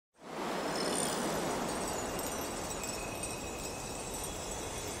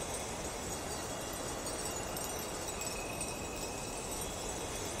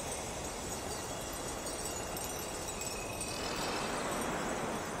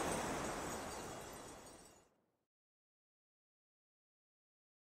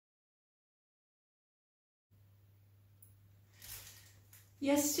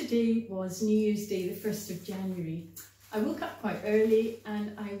Yesterday was New Year's Day, the 1st of January. I woke up quite early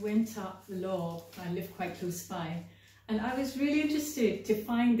and I went up the law. I live quite close by. And I was really interested to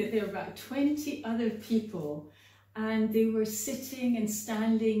find that there were about 20 other people and they were sitting and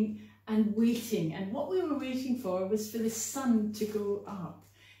standing and waiting. And what we were waiting for was for the sun to go up.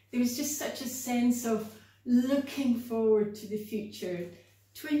 There was just such a sense of looking forward to the future.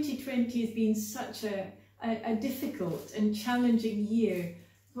 2020 has been such a difficult and challenging year,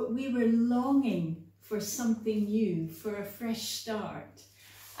 but we were longing for something new, for a fresh start.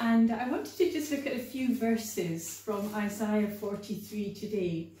 And I wanted to just look at a few verses from Isaiah 43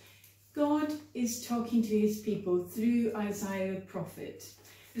 today. God is talking to his people through Isaiah the prophet.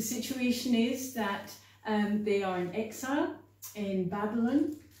 The situation is that they are in exile in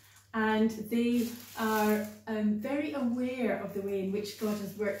Babylon, and they are very aware of the way in which God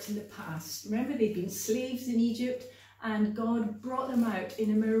has worked in the past. Remember, they've been slaves in Egypt and God brought them out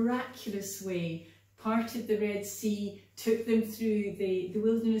in a miraculous way, parted the Red Sea, took them through the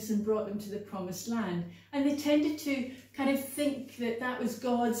wilderness and brought them to the promised land. And they tended to kind of think that that was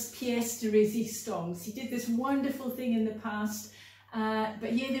God's pièce de résistance. He did this wonderful thing in the past, but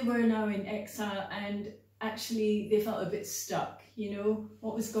here they were now in exile, and actually they felt a bit stuck. You know,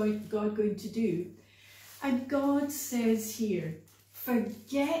 what was God going to do? And God says here,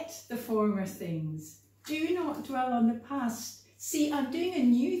 forget the former things. Do not dwell on the past. See, I'm doing a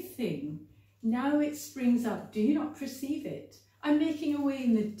new thing. Now it springs up. Do you not perceive it? I'm making a way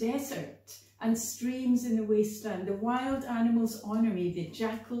in the desert and streams in the wasteland. The wild animals honour me, the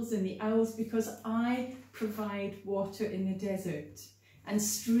jackals and the owls, because I provide water in the desert and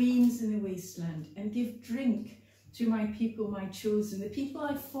streams in the wasteland, and give drink to my people, my chosen, the people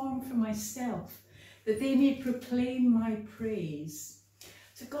I formed for myself, that they may proclaim my praise.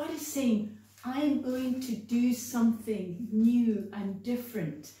 So God is saying, I am going to do something new and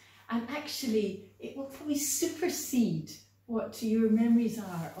different. And actually, it will probably supersede what your memories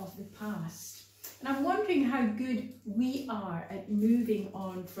are of the past. And I'm wondering how good we are at moving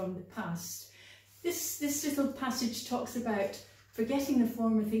on from the past. This little passage talks about forgetting the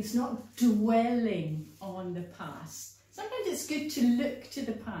former things, not dwelling on the past. Sometimes it's good to look to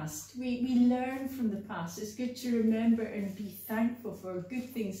the past. We learn from the past. It's good to remember and be thankful for good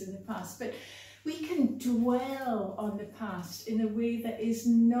things in the past. But we can dwell on the past in a way that is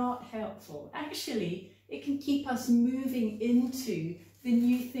not helpful. Actually, it can keep us moving into the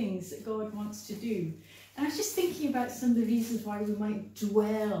new things that God wants to do. And I was just thinking about some of the reasons why we might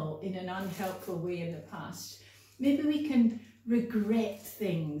dwell in an unhelpful way in the past. Maybe we can regret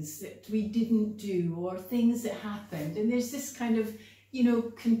things that we didn't do, or things that happened, and there's this kind of, you know,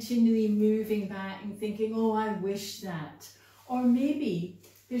 continually moving back and thinking, oh, I wish that. Or maybe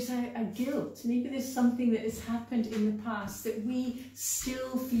there's a guilt. Maybe there's something that has happened in the past that we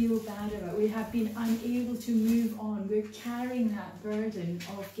still feel bad about. We have been unable to move on. We're carrying that burden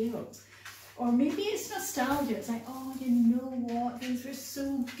of guilt. Or maybe it's nostalgia. It's like, oh, you know what, things were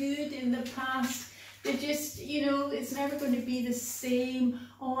so good in the past. They're just, you know, it's never going to be the same.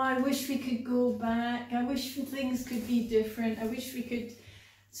 Oh, I wish we could go back. I wish things could be different. I wish we could.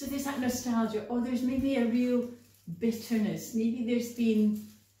 So there's that nostalgia. Or there's maybe a real bitterness. Maybe there's been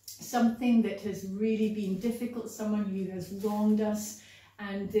something that has really been difficult, someone who has wronged us,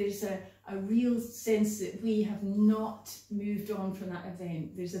 and there's a real sense that we have not moved on from that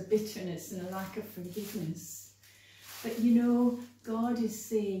event. There's a bitterness and a lack of forgiveness. But you know, God is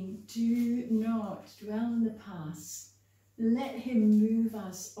saying, do not dwell on the past. Let him move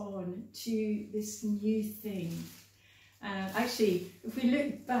us on to this new thing. Actually, if we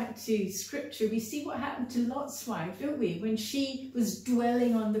look back to scripture, we see what happened to Lot's wife, don't we? When she was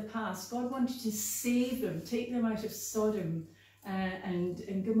dwelling on the past, God wanted to save them, take them out of Sodom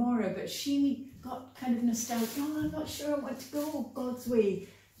and Gomorrah, but she got kind of nostalgic. Oh, I'm not sure I want to go God's way.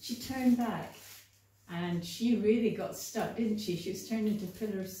 She turned back. And she really got stuck, didn't she? She was turned into a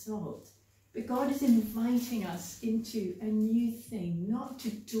pillar of salt. But God is inviting us into a new thing, not to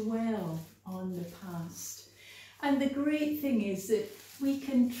dwell on the past. And the great thing is that we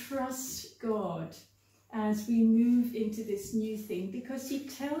can trust God as we move into this new thing, because he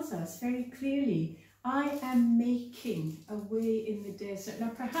tells us very clearly, I am making a way in the desert.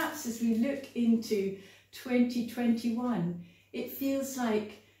 Now, perhaps as we look into 2021, it feels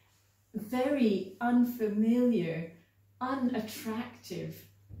like very unfamiliar, unattractive,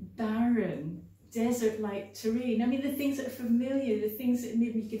 barren, desert-like terrain. I mean, the things that are familiar, the things that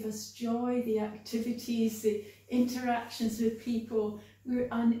maybe give us joy, the activities, the interactions with people, we're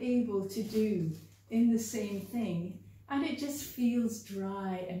unable to do in the same thing. And it just feels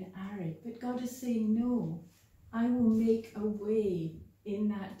dry and arid. But God is saying, no, I will make a way in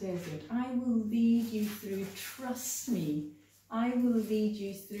that desert. I will lead you through. Trust me, I will lead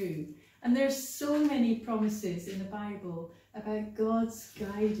you through. And there's so many promises in the Bible about God's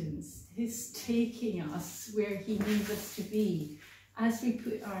guidance, his taking us where he needs us to be as we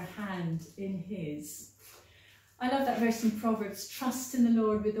put our hand in his. I love that verse in Proverbs, trust in the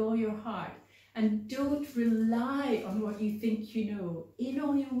Lord with all your heart and don't rely on what you think you know. In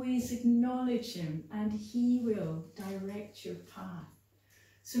all your ways acknowledge him and he will direct your path.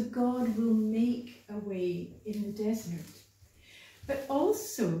 So God will make a way in the desert. But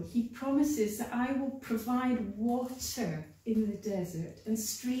also he promises that I will provide water in the desert and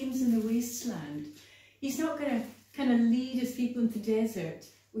streams in the wasteland. He's not going to kind of lead his people into the desert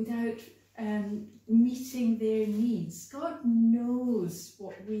without meeting their needs. God knows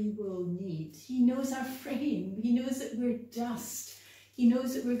what we will need. He knows our frame. He knows that we're dust. He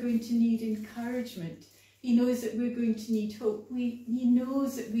knows that we're going to need encouragement. He knows that we're going to need hope. He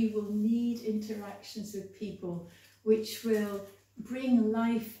knows that we will need interactions with people which will bring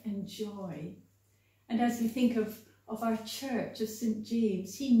life and joy. And as we think of our church of St.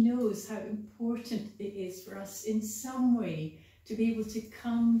 James, he knows how important it is for us in some way to be able to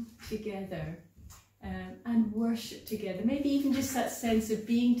come together and worship together. Maybe even just that sense of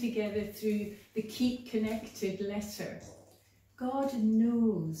being together through the Keep Connected letter. God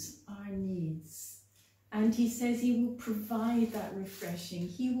knows our needs and he says he will provide that refreshing.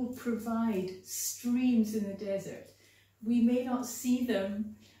 He will provide streams in the desert. We may not see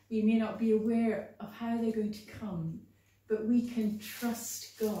them, we may not be aware of how they're going to come, but we can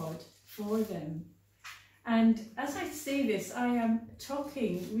trust God for them. And as I say this, I am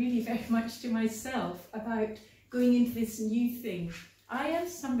talking really very much to myself about going into this new thing. I am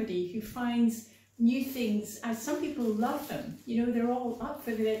somebody who finds new things, as some people love them, you know, they're all up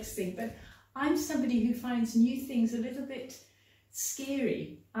for the next thing, but I'm somebody who finds new things a little bit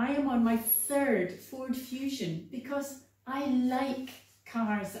scary. I am on my third Ford Fusion because I like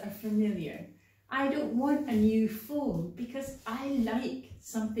cars that are familiar. I don't want a new phone because I like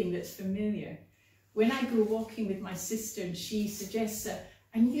something that's familiar. When I go walking with my sister and she suggests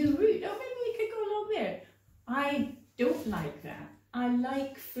a new route, oh, maybe we could go along there. I don't like that. I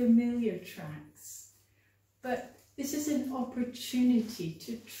like familiar tracks. But this is an opportunity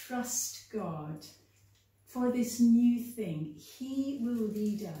to trust God for this new thing. He will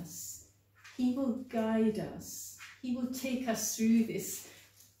lead us. He will guide us. He will take us through this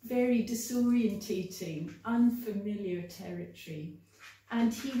very disorientating, unfamiliar territory.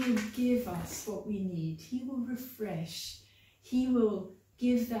 And he will give us what we need. He will refresh. He will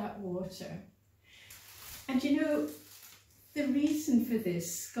give that water. And you know, the reason for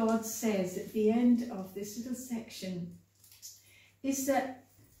this, God says at the end of this little section, is that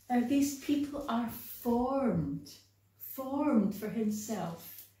these people are formed for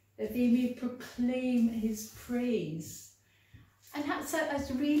himself, that they may proclaim his praise. And that's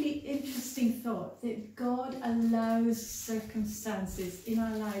a really interesting thought, that God allows circumstances in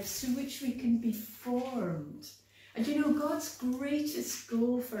our lives through which we can be formed. And you know, God's greatest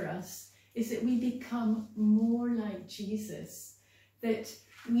goal for us is that we become more like Jesus, that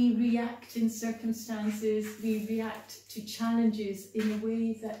we react in circumstances, we react to challenges in a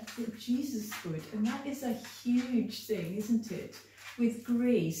way that Jesus would. And that is a huge thing, isn't it? With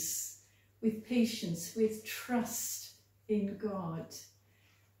grace, with patience, with trust in God.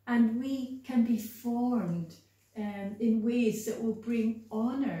 And we can be formed in ways that will bring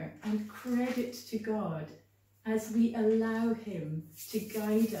honour and credit to God as we allow him to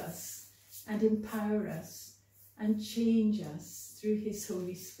guide us and empower us and change us through his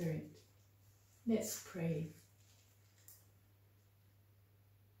Holy Spirit. Let's pray.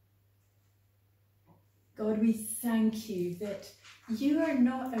 God, we thank you that you are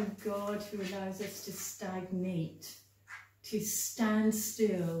not a God who allows us to stagnate, to stand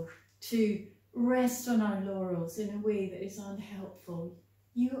still, to rest on our laurels in a way that is unhelpful.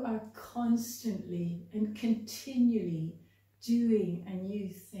 You are constantly and continually doing a new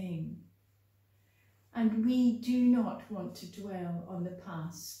thing. And we do not want to dwell on the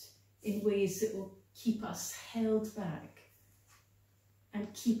past in ways that will keep us held back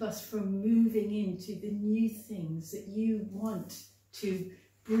and keep us from moving into the new things that you want to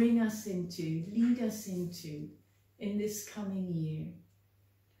bring us into, lead us into in this coming year.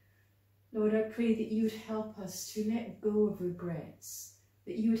 Lord, I pray that you would help us to let go of regrets,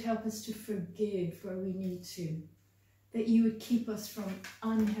 that you would help us to forgive where we need to, that you would keep us from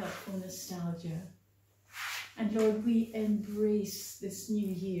unhelpful nostalgia. And Lord, we embrace this new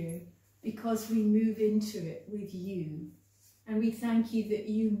year because we move into it with you. And we thank you that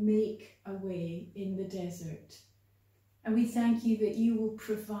you make a way in the desert. And we thank you that you will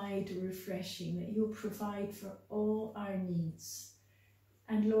provide refreshing, that you'll provide for all our needs.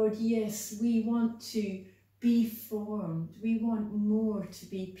 And Lord, yes, we want to be formed. We want more to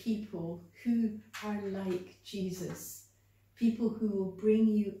be people who are like Jesus, people who will bring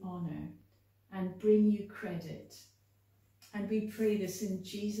you honour and bring you credit. And we pray this in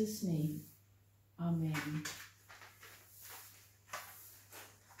Jesus' name. Amen.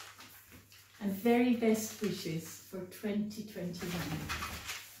 And very best wishes for 2021.